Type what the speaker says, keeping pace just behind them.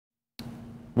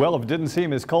Well, if it didn't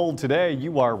seem as cold today,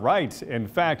 you are right. In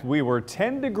fact, we were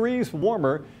 10 degrees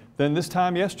warmer than this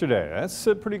time yesterday. That's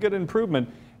a pretty good improvement.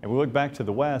 And we look back to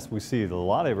the west, we see a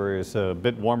lot of areas a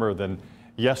bit warmer than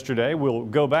yesterday. We'll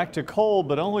go back to cold,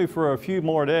 but only for a few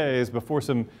more days before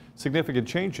some significant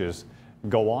changes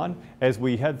go on. As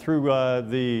we head through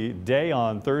the day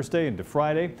on Thursday into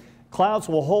Friday, clouds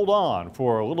will hold on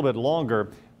for a little bit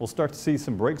longer. We'll start to see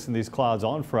some breaks in these clouds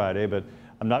on Friday, but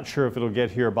I'm not sure if it'll get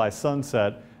here by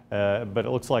sunset, but it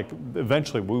looks like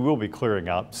eventually we will be clearing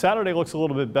out. Saturday looks a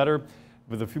little bit better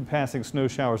with a few passing snow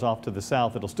showers off to the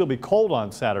south. It'll still be cold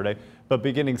on Saturday, but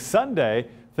beginning Sunday,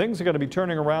 things are going to be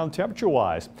turning around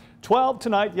temperature-wise. 12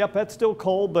 tonight, yep, that's still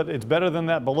cold, but it's better than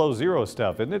that below zero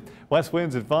stuff, isn't it? West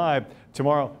winds at 5.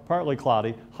 Tomorrow, partly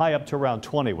cloudy, high up to around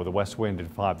 20 with a west wind at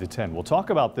 5 to 10. We'll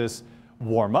talk about this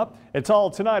warm up. It's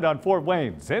all tonight on Fort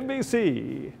Wayne's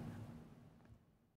NBC.